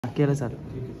केलं sir.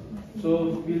 So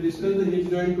we'll discuss the hip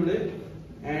joint today,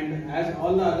 and as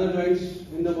all the other joints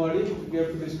in the body, we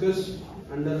have to discuss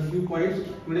under a few points.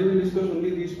 Today we'll discuss only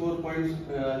these 4 points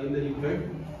in the hip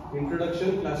joint: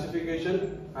 introduction, classification,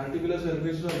 articular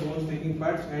surfaces of bones taking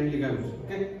parts, and ligaments.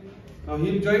 Okay. Now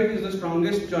hip joint is the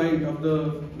strongest joint of the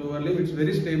lower limb. It's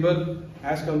very stable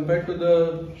as compared to the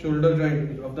shoulder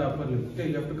joint of the upper limb. Okay,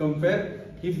 you have to compare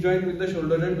hip joint with the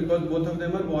shoulder joint because both of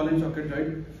them are ball and socket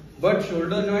joint. But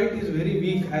shoulder joint is very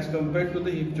weak as compared to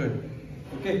the hip joint.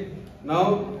 Okay. Now,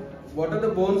 what are the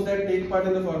bones that take part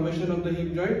in the formation of the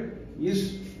hip joint? Is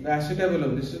the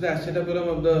acetabulum. This is the acetabulum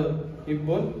of the hip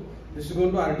bone. This is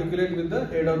going to articulate with the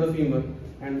head of the femur,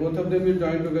 and both of them will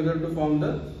join together to form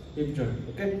the hip joint.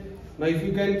 Okay. Now, if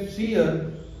you can see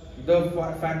here, the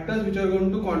factors which are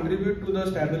going to contribute to the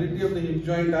stability of the hip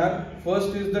joint are: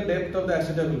 first is the depth of the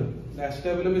acetabulum. The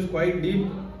acetabulum is quite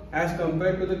deep as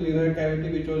compared to the glenoid cavity,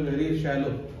 which was very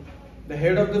shallow. The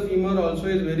head of the femur also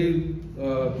is very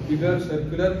bigger,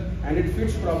 circular, and it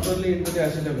fits properly into the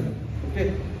acetabulum.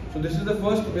 Okay, so this is the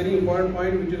first very important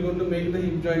point which is going to make the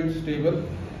hip joint stable.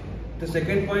 The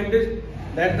second point is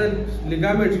that the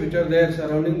ligaments which are there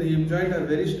surrounding the hip joint are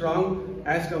very strong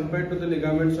as compared to the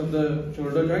ligaments of the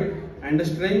shoulder joint, and the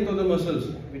strength of the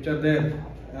muscles which are there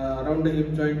around the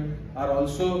hip joint are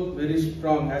also very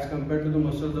strong as compared to the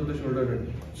muscles of the shoulder joint.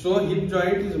 So hip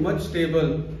joint is much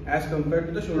stable as compared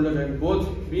to the shoulder joint, both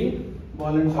being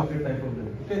ball and socket type of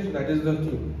joint. Okay, so that is the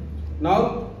thing.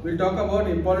 Now we'll talk about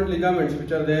important ligaments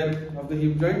which are there of the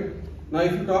hip joint. Now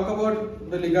if you talk about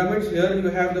the ligaments, here you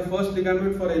have the first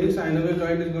ligament for any synovial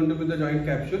joint is going to be the joint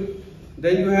capsule.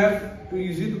 Then you have, to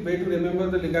easy way to remember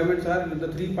the ligaments are,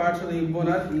 the 3 parts of the hip bone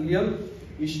are ilium,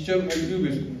 ischium and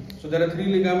pubis. So there are 3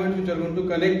 ligaments which are going to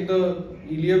connect the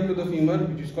ilium to the femur,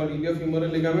 which is called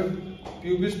iliofemoral ligament,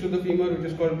 pubis to the femur,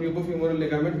 which is called pubofemoral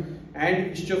ligament,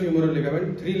 and ischiofemoral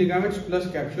ligament. 3 ligaments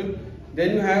plus capsule.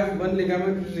 Then you have one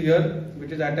ligament which is here,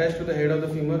 which is attached to the head of the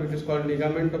femur, which is called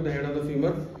ligament of the head of the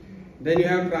femur. Then you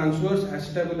have transverse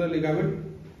acetabular ligament.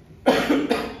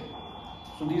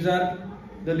 So these are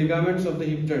the ligaments of the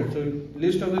hip joint. So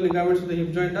list of the ligaments of the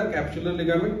hip joint are capsular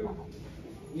ligament,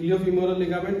 iliofemoral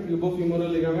ligament,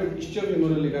 pubofemoral ligament,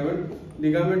 ischiofemoral ligament,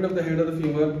 ligament of the head of the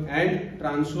femur, and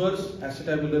transverse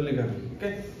acetabular ligament.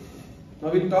 Okay. Now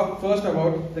we talk first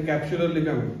about the capsular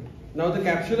ligament. Now the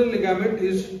capsular ligament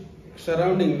is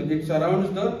surrounding, it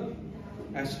surrounds the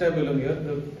acetabulum here.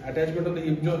 The attachment of the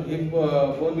hip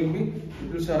bone will be,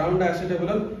 it will surround the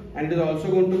acetabulum, and it is also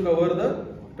going to cover the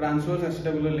transverse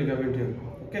acetabular ligament here.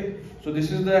 Okay. So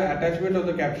this is the attachment of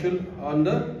the capsule on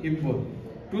the hip bone.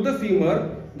 To the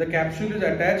femur, the capsule is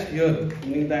attached here,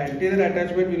 meaning the anterior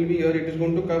attachment will be here. It is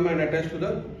going to come and attach to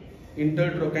the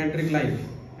intertrochanteric line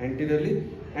anteriorly,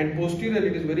 and posteriorly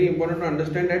it is very important to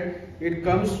understand that it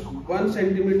comes 1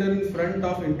 centimeter in front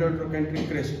of intertrochanteric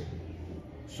crest.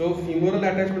 So femoral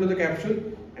attachment of the capsule,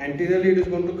 anteriorly it is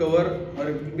going to cover, or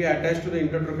it will be attached to the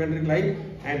intertrochanteric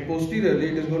line, and posteriorly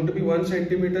it is going to be 1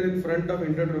 centimeter in front of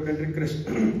intertrochanteric crest.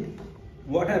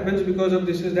 What happens because of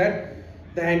this is that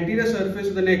the anterior surface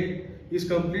of the neck is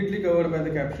completely covered by the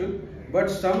capsule, but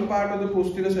some part of the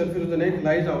posterior surface of the neck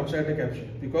lies outside the capsule,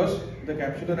 because the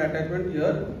capsular attachment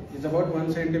here is about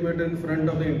 1 centimeter in front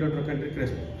of the intertrochanteric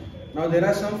crest. Now there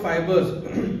are some fibers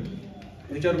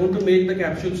which are going to make the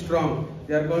capsule strong.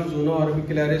 They are called zona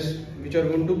orbicularis, which are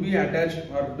going to be attached,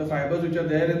 or the fibers which are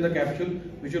there in the capsule,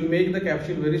 which will make the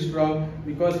capsule very strong,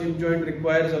 because hip joint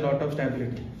requires a lot of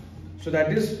stability. So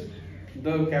that is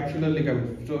the capsular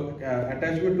ligament. So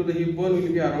attachment to the hip bone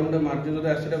will be around the margins of the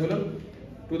acetabulum.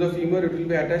 To the femur it will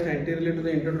be attached anteriorly to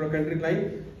the intertrochanteric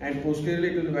line, and posteriorly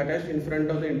it will be attached in front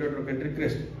of the intertrochanteric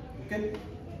crest. Okay,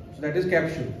 so that is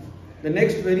capsule. The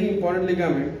next very important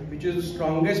ligament, which is the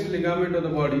strongest ligament of the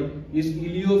body, is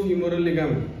iliofemoral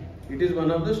ligament. It is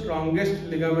one of the strongest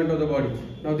ligament of the body.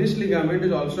 Now this ligament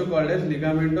is also called as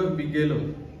ligament of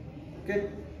Bigelow. Okay.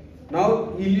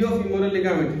 Now iliofemoral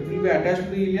ligament, it will be attached to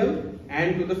the ilium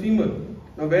and to the femur.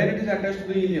 Now where it is attached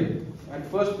to the ilium? At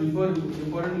first, before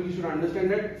importantly, we should understand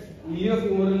that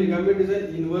iliofemoral ligament is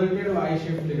an inverted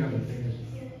Y-shaped ligament.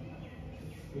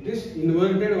 It is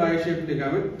inverted Y-shaped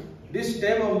ligament. This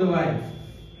stem of the Y,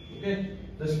 okay,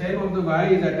 the stem of the Y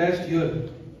is attached here.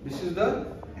 This is the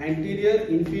anterior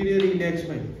inferior iliac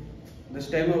spine. The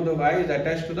stem of the Y is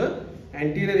attached to the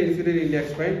anterior inferior iliac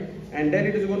spine, and then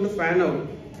it is going to fan out,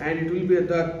 and it will be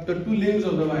the 2 limbs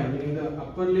of the Y, meaning the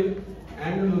upper limb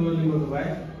and the lower limb of the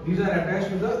Y. These are attached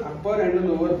to the upper and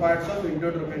the lower parts of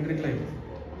intertrochanteric line.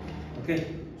 Okay,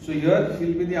 so here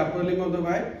will be the upper limb of the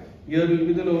Y, here will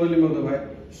be the lower limb of the Y.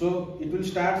 So it will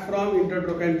start from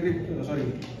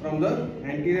from the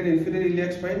anterior inferior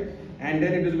iliac spine, and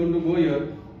then it is going to go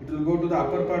here. It will go to the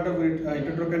upper part of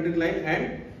intertrochanteric line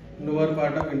and lower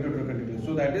part of intertrochanteric line.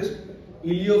 So that is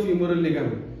iliofemoral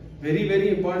ligament. Very, very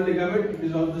important ligament. It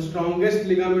is one of the strongest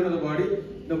ligament of the body.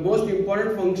 The most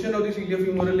important function of this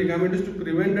iliofemoral ligament is to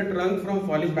prevent the trunk from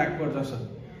falling backwards also.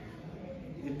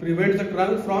 It prevents the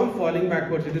trunk from falling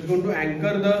backwards. It is going to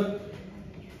anchor the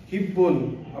hip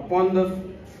bone upon the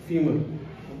femur.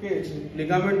 Okay, it's a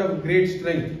ligament of great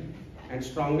strength and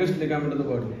strongest ligament of the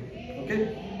body. Okay,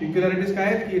 peculiarities क्या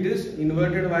है कि it is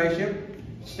inverted Y shape.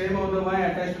 Stem of the Y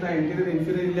attached to the anterior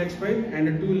inferior iliac spine, and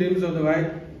the two limbs of the Y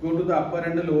go to the upper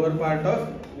and the lower part of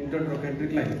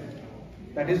intertrochanteric line.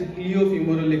 That is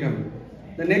iliofemoral ligament.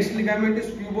 The next ligament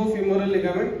is pubofemoral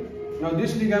ligament. Now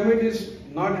this ligament is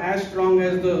not as strong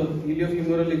as the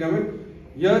iliofemoral ligament.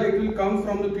 Here it will come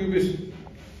from the pubis,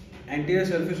 anterior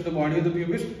surface of the body of the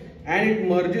pubis, and it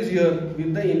merges here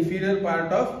with the inferior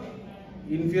band of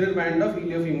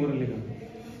iliofemoral ligament.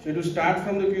 So it will start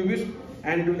from the pubis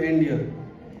and it will end here.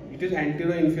 It is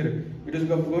anterior-inferior. It is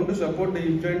going to support the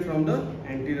hip joint from the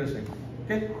anterior side.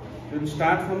 Okay, so it will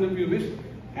start from the pubis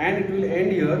and it will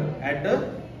end here at the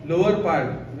lower part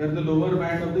where the lower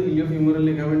band of the iliofemoral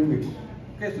ligament meets.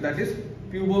 Okay, so that is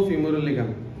pubofemoral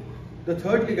ligament. The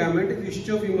third ligament is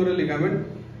ischiofemoral ligament.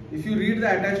 If you read the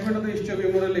attachment of the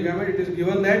ischiofemoral ligament, it is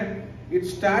given that it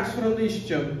starts from the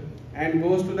ischium and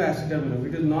goes to the acetabulum.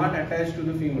 It is not attached to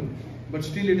the femur, but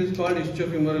still it is called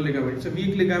ischiofemoral ligament. It's a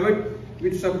weak ligament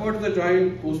which supports the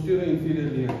joint posterior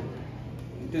inferiorly.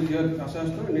 It is here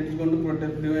and it is going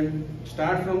to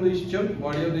start from the ischium,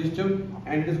 body of the ischium,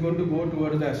 and it is going to go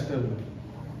towards the acetabulum.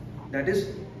 That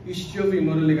is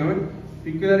ischiofemoral ligament.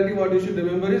 Peculiarity what you should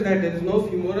remember is that there is no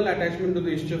femoral attachment to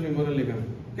the ischiofemoral ligament.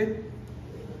 Okay.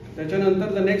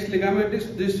 Tachanantar, the next ligament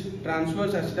is this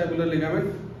transverse acetabular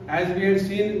ligament. As we had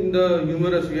seen in the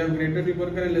humerus, we have greater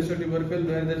tubercle and lesser tubercle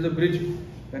where there is a bridge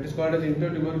that is called as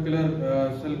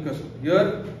intertubercular sulcus.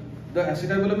 Here, the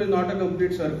acetabulum is not a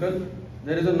complete circle.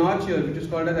 There is a notch here which is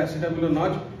called as acetabular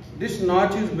notch. This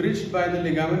notch is bridged by the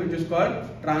ligament which is called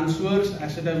transverse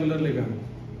acetabular ligament.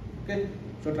 Okay,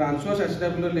 so transverse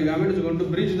acetabular ligament is going to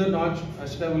bridge the notch,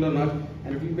 acetabular notch,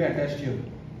 and it will be attached here.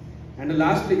 And the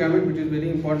last ligament, which is very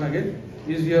important again,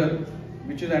 is here,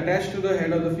 which is attached to the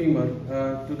head of the femur,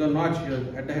 to the notch here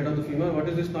at the head of the femur. What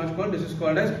is this notch called? This is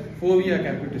called as fovea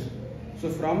capitis. So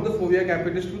from the fovea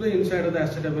capitis to the inside of the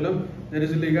acetabulum, there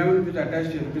is a ligament which is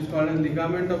attached here, which is called as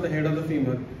ligament of the head of the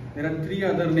femur. There are three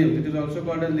other names. It is also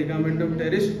called as ligamentum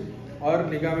teres or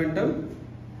ligamentum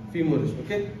femoris.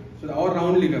 Okay, so or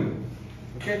round ligament.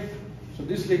 Okay, so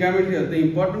this ligament here, the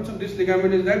importance of this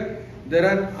ligament is that there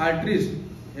are arteries,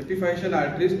 epiphyseal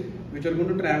arteries, which are going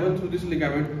to travel through this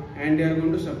ligament and they are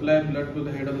going to supply blood to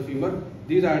the head of the femur.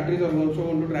 These arteries are also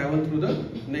going to travel through the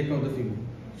neck of the femur.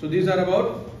 So these are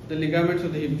about the ligaments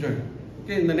of the hip joint.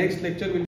 Okay, in the next lecture we'll